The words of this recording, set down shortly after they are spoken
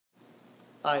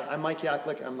Hi, I'm Mike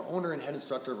Yaklik. I'm the owner and head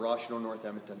instructor of Rochdale North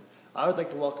Edmonton. I would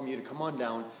like to welcome you to come on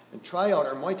down and try out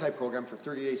our Muay Thai program for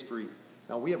 30 days free.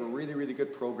 Now, we have a really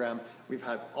good program. We've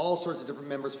had all sorts of different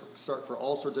members start for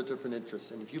all sorts of different interests.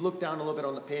 And if you look down a little bit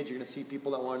on the page, you're going to see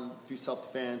people that want to do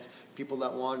self-defense, people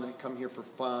that want to come here for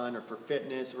fun or for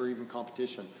fitness or even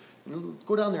competition. And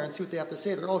go down there and see what they have to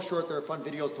say. They're all short. They're fun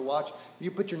videos to watch. If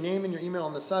you put your name and your email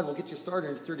on the side, we'll get you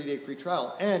started in a 30-day free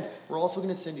trial. And we're also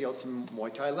going to send you out some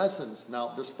Muay Thai lessons. Now,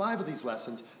 there's 5 of these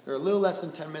lessons. They're a little less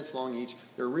than 10 minutes long each.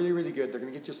 They're really good. They're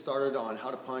going to get you started on how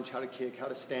to punch, how to kick, how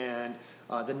to stand,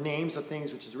 the names of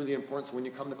things, which is really important. So when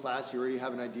you come to class, you already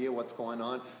have an idea what's going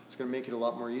on. It's going to make it a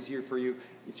lot more easier for you.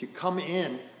 If you come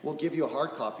in, we'll give you a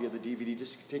hard copy of the DVD.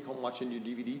 Just take home, watch it in your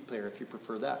DVD player if you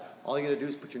prefer that. All you got to do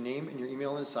is put your name and your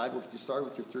email inside. We'll get you started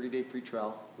with your 30-day free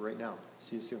trial right now.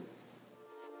 See you soon.